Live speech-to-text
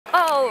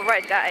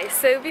Alright guys,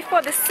 so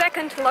before the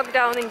second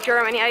lockdown in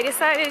Germany, I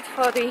decided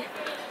for the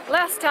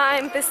last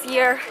time this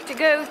year to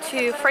go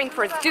to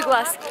Frankfurt,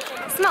 Douglas,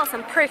 smell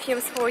some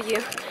perfumes for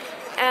you.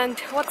 And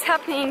what's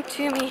happening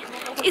to me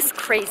is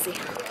crazy.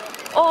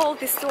 All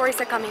the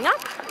stores are coming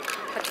up,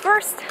 but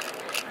first,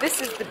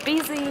 this is the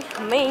busy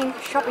main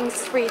shopping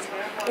street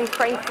in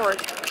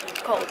Frankfurt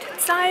called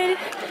ZARA,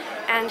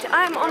 and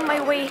I'm on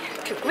my way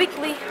to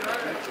quickly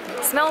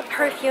smell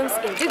perfumes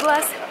in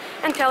Douglas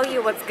and tell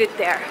you what's good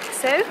there.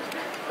 So,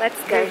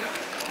 let's go.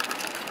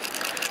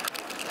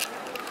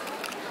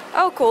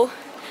 Oh cool,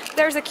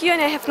 there's a queue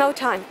and I have no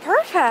time.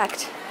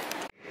 Perfect!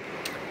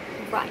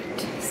 Right,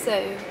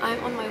 so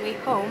I'm on my way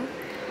home.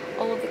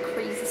 All of the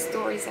crazy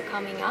stories are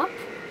coming up.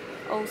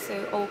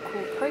 Also all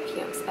cool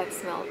perfumes I've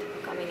smelled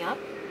coming up.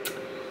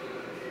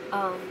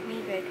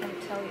 Maybe I can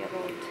tell you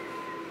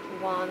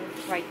about one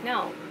right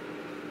now.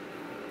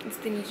 It's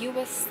the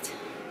newest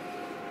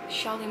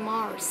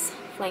Shalimar's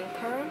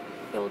flanker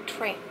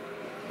Filtre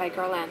by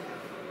Guerlain.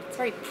 It's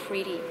very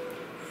pretty,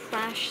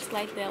 fresh,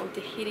 slightly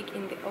aldehydic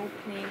in the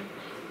opening,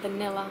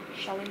 vanilla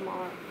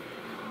Shalimar.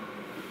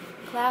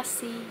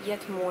 Classy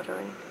yet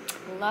modern.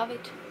 Love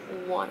it,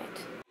 want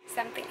it.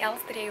 Something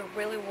else that I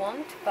really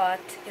want but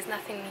is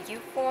nothing new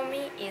for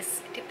me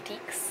is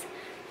Diptyque's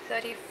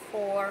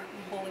 34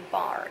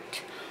 Boulevard.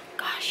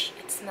 Gosh,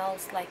 it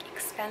smells like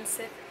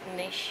expensive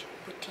niche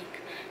boutique.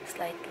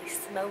 Slightly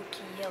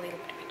smoky, a little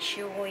bit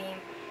patchouli,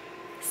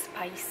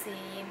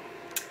 spicy.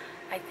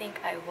 I think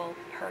I will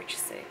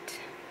purchase it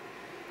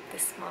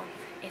this month.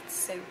 It's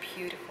so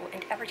beautiful,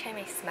 and every time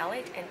I smell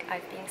it, and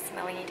I've been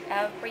smelling it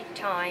every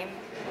time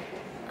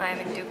I'm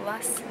in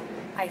Douglas,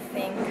 I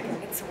think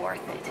it's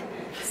worth it.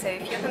 So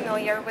if you're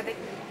familiar with it,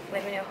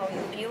 let me know how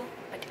you feel,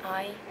 but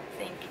I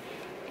think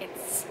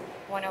it's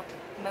one of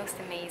the most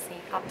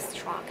amazing,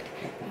 abstract,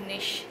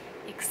 niche,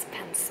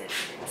 expensive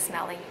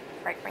smelling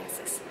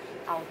fragrances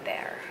out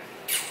there.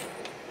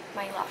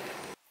 My love.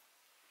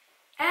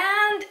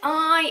 And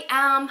I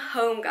am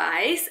home,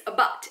 guys,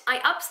 but I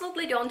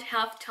absolutely don't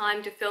have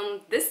time to film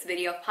this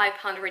video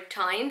 500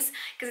 times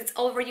because it's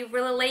already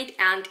really late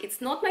and it's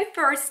not my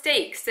first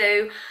take.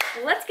 So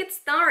let's get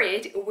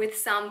started with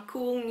some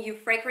cool new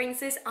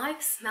fragrances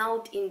I've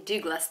smelled in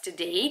Douglas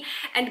today.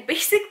 And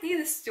basically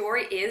the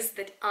story is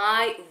that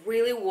I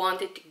really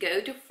wanted to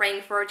go to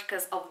Frankfurt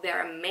because of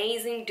their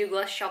amazing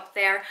Douglas shop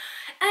there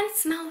and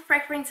smell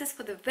fragrances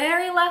for the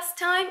very last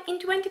time in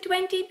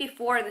 2020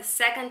 before the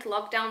second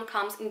lockdown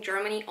comes in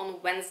Germany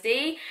on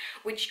Wednesday,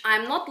 which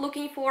I'm not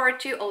looking forward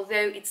to,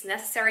 although it's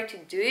necessary to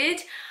do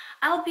it.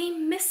 I'll be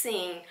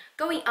missing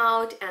going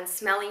out and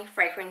smelling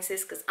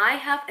fragrances because I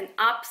have an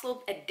absolute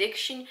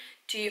addiction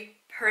to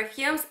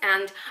perfumes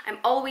and I'm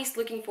always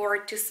looking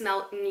forward to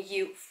smell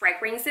new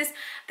fragrances.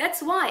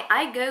 That's why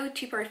I go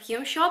to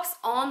perfume shops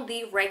on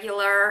the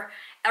regular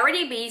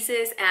everyday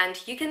basis,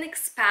 and you can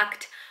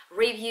expect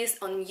reviews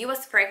on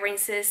US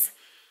fragrances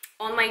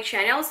on my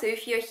channel. So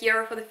if you're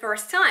here for the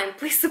first time,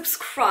 please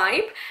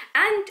subscribe.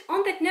 And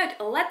on that note,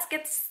 let's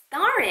get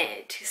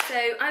started. So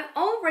I've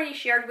already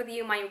shared with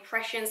you my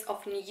impressions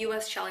of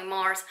newest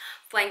Shalimar's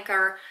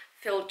flanker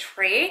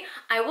Filtre.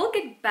 I will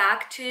get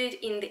back to it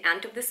in the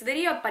end of this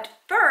video, but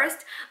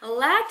first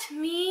let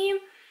me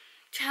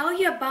tell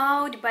you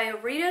about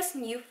Byredo's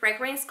new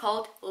fragrance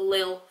called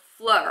Lil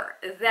Fleur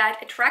that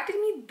attracted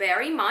me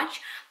very much,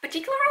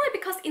 particularly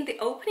because in the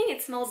opening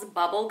it smells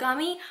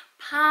bubblegummy,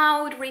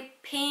 powdery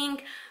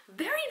pink,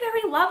 very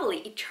lovely.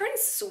 It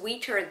turns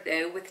sweeter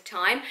though with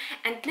time,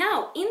 and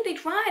now in the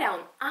dry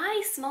down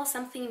I smell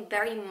something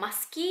very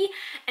musky,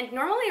 and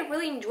normally I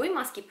really enjoy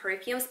musky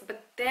perfumes,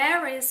 but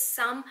there is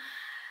some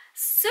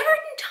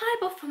certain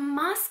type of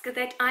musk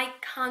that I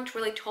can't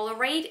really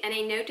tolerate, and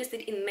I noticed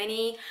it in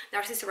many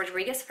Narciso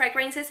Rodriguez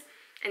fragrances.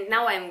 And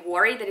now I'm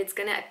worried that it's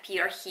gonna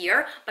appear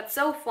here, but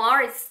so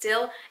far it's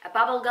still a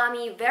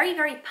bubblegummy,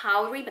 very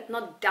powdery but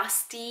not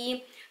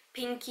dusty,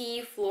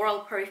 pinky floral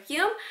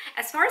perfume.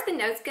 As far as the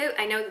notes go,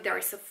 I know that there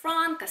is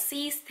saffron,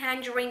 cassis,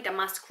 tangerine,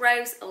 damask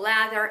rose,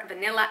 leather,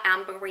 vanilla,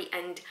 ambery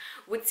and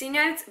woodsy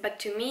notes, but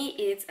to me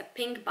it's a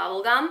pink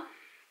bubblegum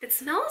that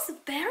smells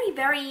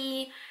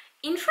very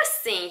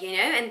interesting, you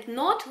know, and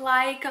not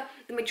like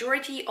the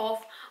majority of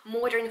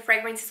modern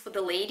fragrances for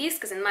the ladies,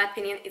 because in my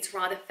opinion it's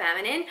rather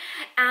feminine,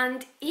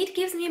 and it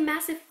gives me a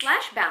massive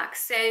flashback.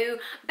 So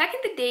back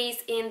in the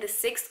days in the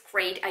 6th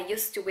grade I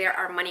used to wear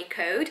Armani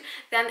Code,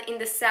 then in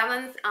the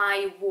 7th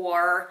I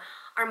wore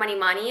Armani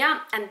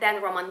Mania, and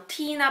then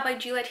Romantina by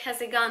Juliette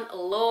Hezegan,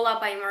 Lola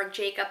by Marc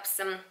Jacobs,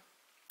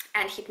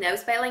 and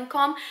Hypnose by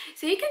Lancôme.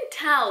 So you can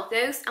tell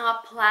those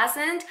are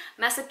pleasant,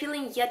 mass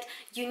appealing yet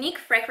unique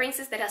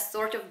fragrances that are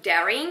sort of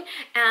daring,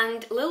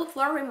 and Lil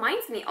Fleur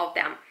reminds me of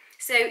them.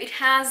 So it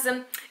has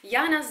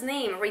Jana's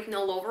name written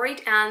all over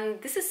it,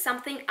 and this is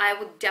something I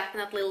would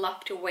definitely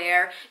love to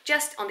wear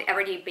just on the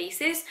everyday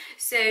basis.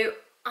 So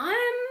I'm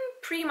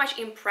pretty much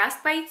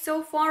impressed by it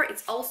so far.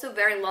 It's also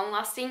very long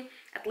lasting,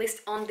 at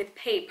least on the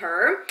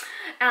paper.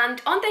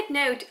 And on that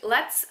note,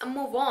 let's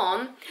move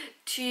on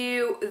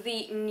to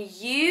the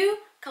new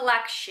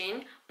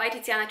collection by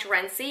Tiziana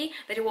Terenzi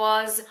that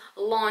was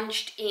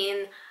launched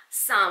in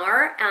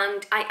summer,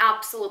 and I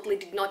absolutely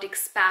did not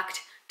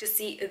expect to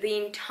see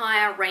the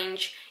entire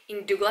range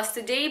in Douglas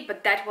today,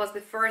 but that was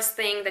the first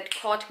thing that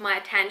caught my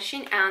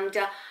attention. And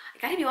I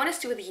gotta be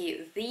honest with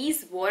you,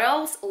 these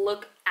bottles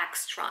look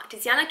extra.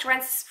 Tiziana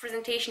Terenzi's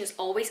presentation is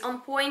always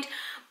on point,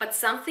 but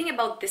something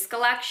about this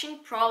collection,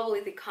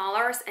 probably the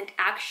colors and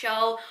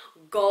actual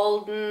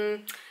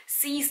golden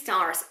sea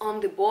stars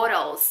on the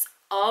bottles,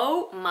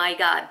 oh my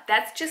god,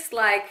 that's just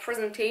like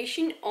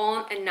presentation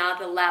on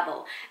another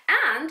level.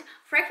 And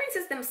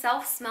fragrances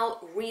themselves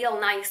smell real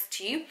nice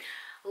too,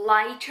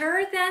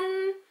 lighter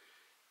than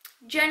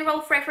general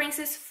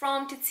fragrances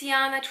from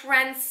Tiziana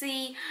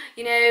Terenzi.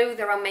 You know,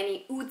 there are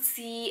many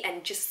woodsy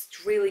and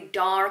just really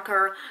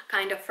darker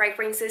kind of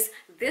fragrances.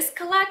 This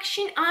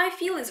collection, I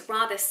feel, is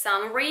rather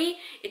summery.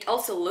 It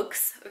also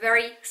looks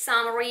very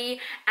summery,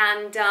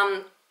 and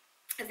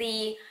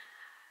the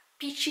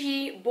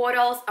peachy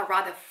bottles are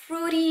rather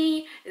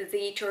fruity,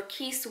 the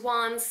turquoise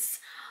ones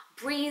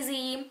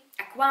breezy,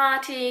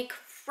 aquatic,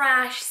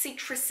 fresh,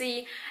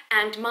 citrusy,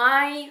 and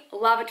my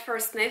love at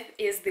first sniff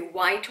is the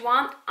white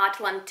one,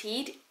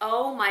 Atlantide.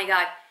 Oh my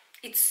god,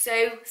 it's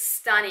so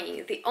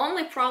stunning. The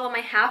only problem I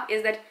have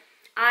is that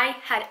I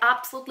had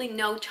absolutely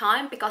no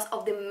time because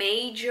of the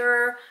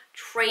major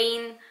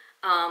train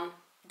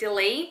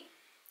delay.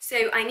 So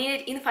I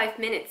needed in 5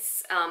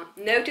 minutes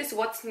notice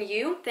what's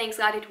new. Thanks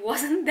God it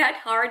wasn't that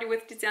hard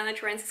with Tiziana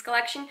Terenzi's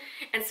collection,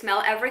 and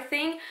smell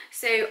everything.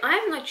 So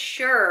I'm not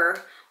sure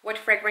what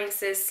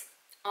fragrances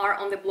are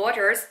on the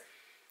blotters.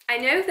 I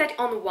know that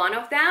on one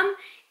of them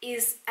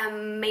is a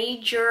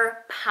major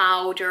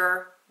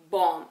powder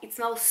bomb. It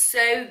smells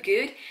so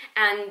good,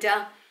 and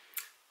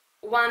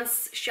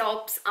once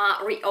shops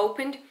are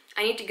reopened,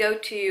 I need to go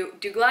to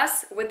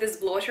Douglas with this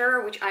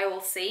blotter, which I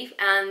will save,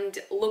 and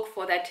look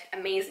for that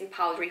amazing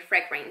powdery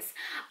fragrance.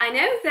 I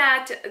know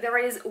that there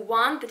is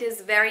one that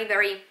is very,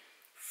 very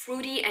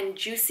fruity and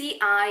juicy.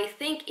 I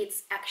think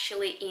it's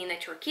actually in a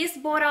turquoise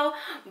bottle,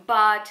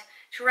 but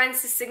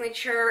Terenzi's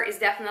signature is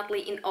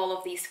definitely in all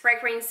of these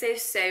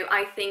fragrances, so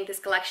I think this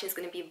collection is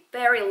going to be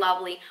very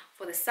lovely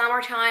for the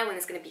summertime when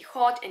it's going to be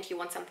hot and you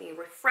want something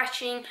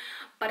refreshing.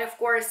 But of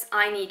course,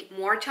 I need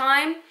more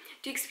time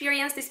to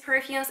experience these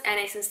perfumes, and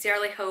I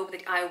sincerely hope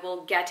that I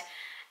will get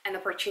an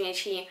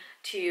opportunity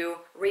to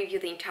review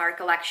the entire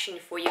collection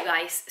for you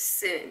guys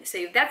soon. So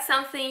if that's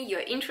something you're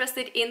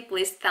interested in,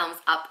 please thumbs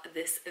up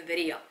this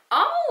video.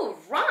 All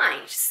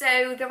right,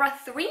 so there are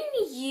 3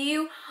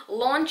 new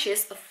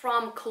launches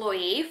from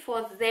Chloé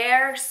for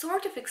their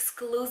sort of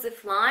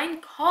exclusive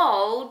line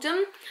called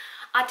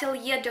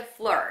Atelier de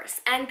Fleurs.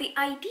 And the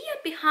idea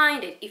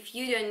behind it, if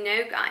you don't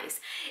know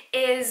guys,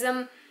 is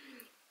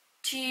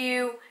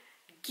to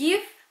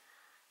give,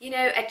 you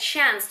know, a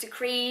chance to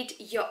create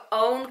your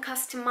own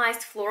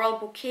customized floral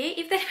bouquet,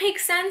 if that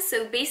makes sense.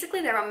 So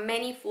basically there are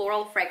many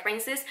floral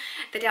fragrances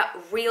that are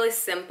really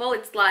simple.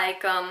 It's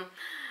like a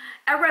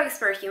rose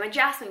perfume, a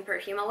jasmine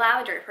perfume, a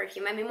lavender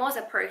perfume, a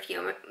mimosa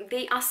perfume.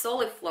 They are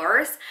solid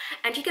flowers,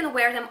 and you can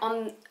wear them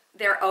on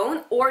their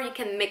own, or you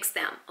can mix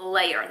them,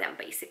 layer them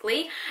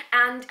basically.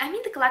 And I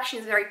mean, the collection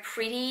is very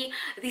pretty.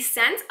 The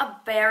scents are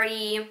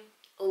very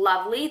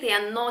lovely. They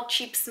are not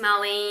cheap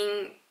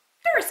smelling.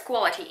 There is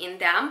quality in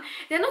them.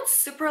 They're not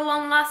super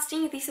long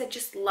lasting. These are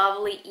just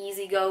lovely,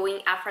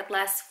 easygoing,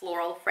 effortless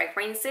floral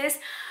fragrances.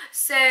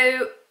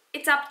 So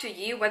it's up to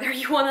you whether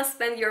you want to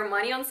spend your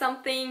money on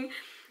something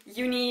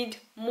you need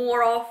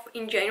more of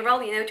in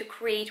general, you know, to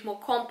create more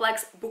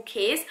complex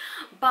bouquets.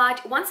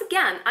 But once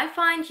again, I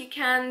find you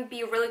can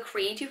be really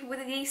creative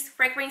with these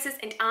fragrances,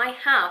 and I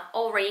have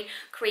already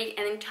created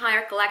an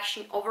entire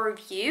collection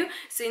overview,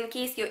 so in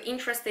case you're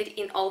interested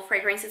in all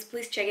fragrances,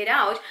 please check it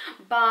out.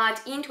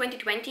 But in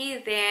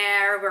 2020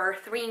 there were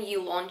 3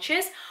 new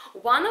launches,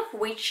 one of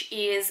which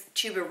is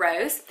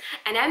tuberose,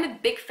 and I'm a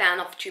big fan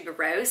of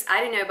tuberose.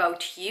 I don't know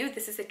about you,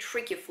 this is a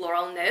tricky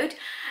floral note,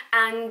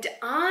 and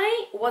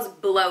I was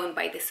blown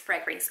by this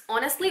fragrance.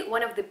 Honestly,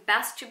 one of the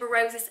best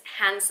tuberoses,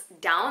 hands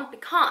down,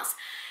 because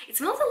it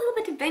smells a little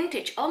bit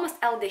vintage,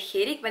 almost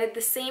aldehydic, but at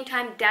the same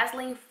time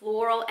dazzling,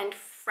 floral and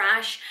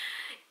fresh.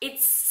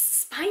 It's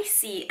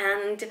spicy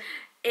and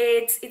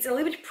it's a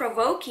little bit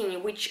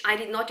provoking, which I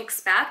did not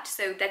expect,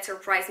 so that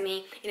surprised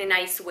me in a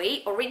nice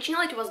way.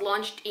 Originally it was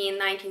launched in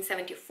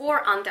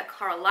 1974 under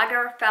Karl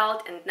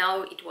Lagerfeld, and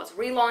now it was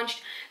relaunched,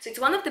 so it's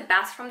one of the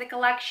best from the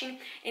collection.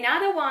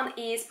 Another one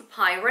is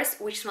Papyrus,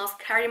 which smells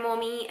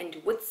cardamom and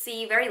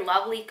woodsy, very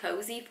lovely,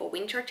 cozy for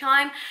winter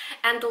time.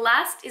 And the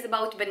last is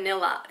about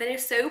vanilla, that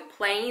is so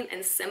plain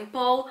and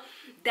simple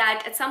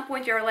that at some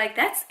point you're like,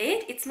 that's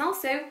it? It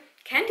smells so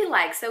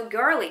candy-like, so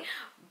girly.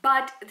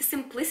 But the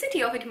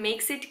simplicity of it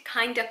makes it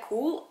kinda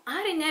cool.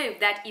 I don't know if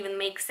that even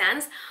makes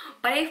sense,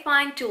 but I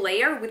find to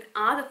layer with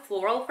other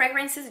floral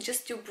fragrances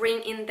just to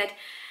bring in that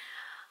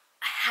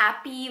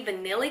happy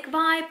vanillic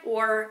vibe,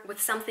 or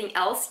with something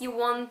else you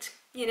want,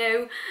 you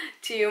know,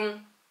 to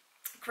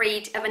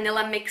create a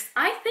vanilla mix.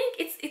 I think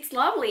it's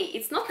lovely.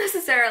 It's not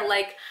necessarily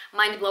like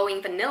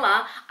mind-blowing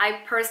vanilla.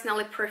 I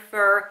personally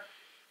prefer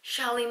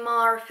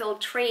Shalimar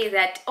filtre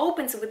that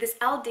opens with this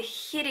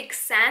aldehydic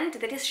scent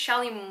that is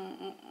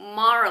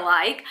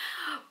Shalimar-like,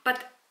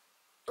 but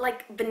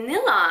like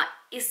vanilla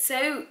is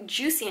so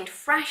juicy and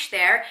fresh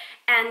there,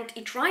 and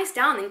it dries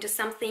down into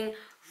something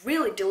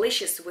really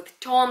delicious with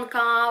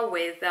tonka,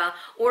 with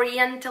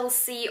oriental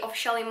sea of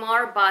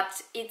Shalimar,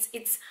 but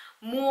it's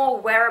more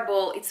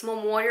wearable, it's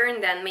more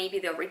modern than maybe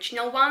the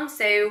original one.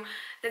 So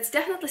that's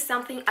definitely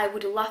something I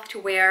would love to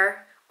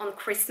wear on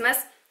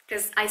Christmas,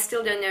 because I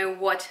still don't know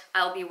what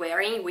I'll be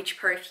wearing, which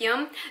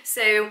perfume.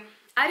 So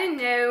I don't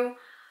know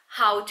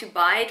how to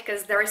buy it,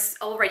 because there's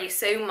already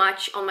so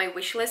much on my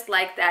wish list,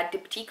 like that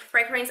diptyque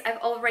fragrance I've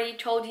already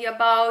told you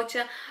about,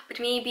 but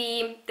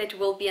maybe that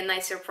will be a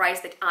nice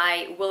surprise that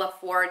I will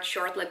afford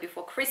shortly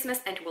before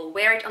Christmas and will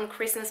wear it on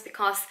Christmas,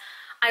 because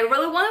I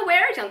really want to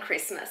wear it on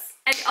Christmas.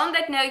 And on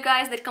that note,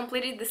 guys, that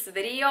completed this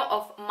video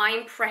of my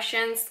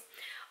impressions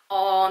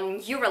on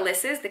new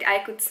releases that I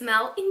could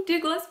smell in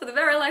Douglas for the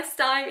very last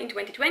time in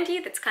 2020.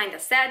 That's kind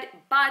of sad,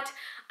 but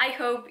I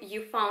hope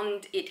you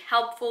found it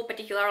helpful,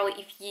 particularly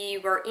if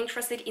you were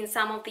interested in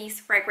some of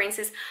these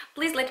fragrances.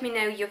 Please let me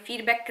know your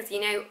feedback, because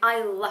you know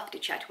I love to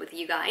chat with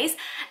you guys.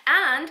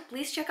 And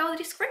please check out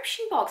the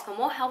description box for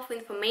more helpful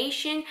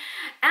information,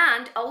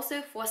 and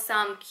also for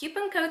some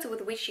coupon codes with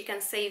which you can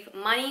save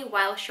money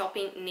while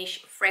shopping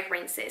niche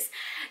fragrances.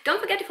 Don't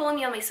forget to follow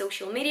me on my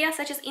social media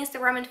such as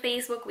Instagram and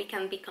Facebook. We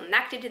can be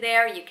connected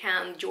there. You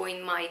can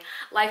join my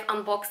live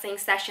unboxing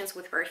sessions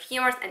with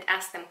perfumers and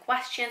ask them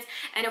questions.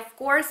 And of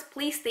course,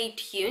 please stay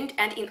tuned,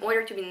 and in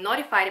order to be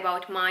notified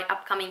about my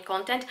upcoming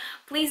content,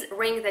 please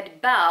ring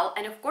that bell,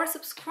 and of course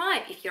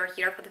subscribe if you're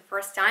here for the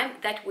first time.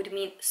 That would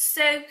mean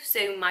so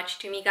much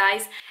to me,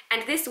 guys.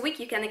 And this week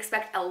you can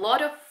expect a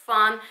lot of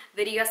fun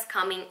videos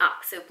coming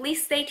up, so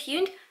please stay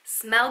tuned,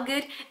 smell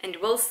good, and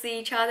we'll see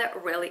each other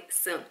really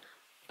soon.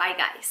 Bye,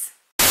 guys.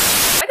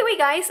 By the way,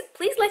 guys,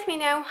 please let me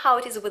know how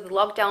it is with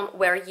lockdown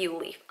where you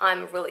live.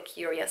 I'm really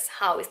curious,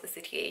 how is the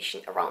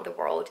situation around the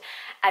world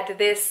at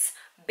this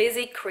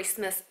busy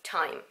Christmas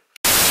time.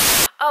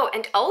 Oh,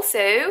 and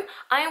also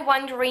I'm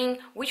wondering,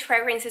 which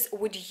fragrances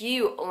would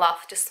you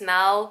love to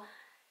smell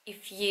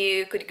if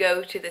you could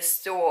go to the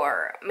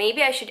store?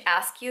 Maybe I should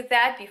ask you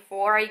that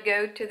before I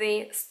go to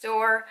the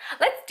store.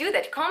 Let's do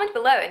that. Comment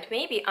below, and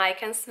maybe I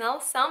can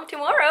smell some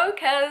tomorrow,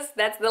 because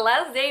that's the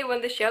last day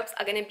when the shops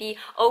are gonna be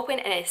open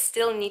and I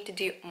still need to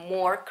do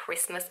more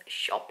Christmas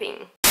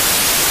shopping.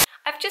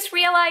 I've just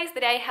realized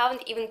that I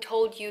haven't even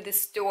told you the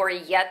story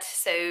yet,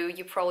 so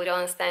you probably don't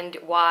understand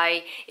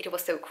why it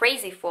was so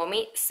crazy for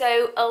me.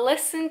 So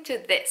listen to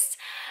this.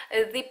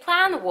 The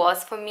plan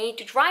was for me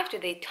to drive to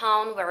the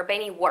town where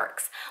Benny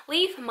works,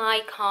 leave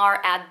my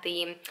car at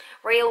the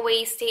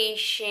railway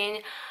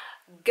station,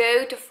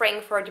 go to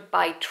Frankfurt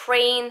by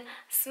train,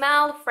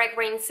 smell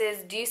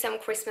fragrances, do some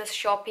Christmas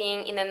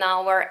shopping in an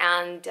hour,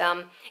 and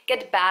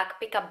get back,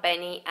 pick up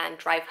Benny, and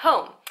drive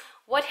home.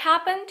 What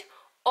happened?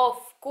 Of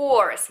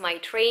course, my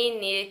train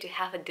needed to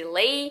have a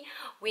delay.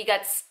 We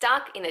got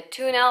stuck in a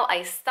tunnel.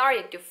 I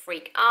started to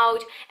freak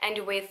out,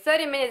 and with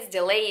 30 minutes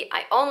delay,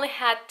 I only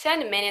had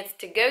 10 minutes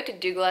to go to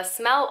Douglas,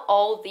 smell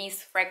all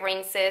these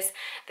fragrances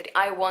that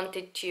I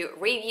wanted to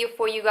review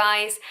for you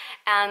guys.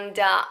 And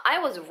I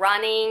was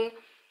running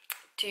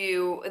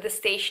to the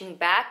station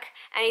back,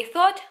 and I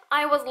thought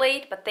I was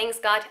late, but thanks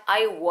God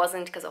I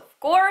wasn't, because of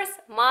course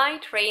my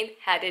train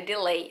had a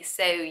delay.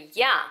 So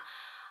yeah,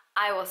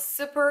 I was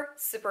super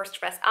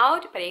stressed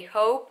out, but I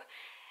hope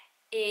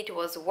it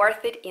was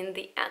worth it in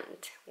the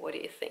end. What do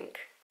you think?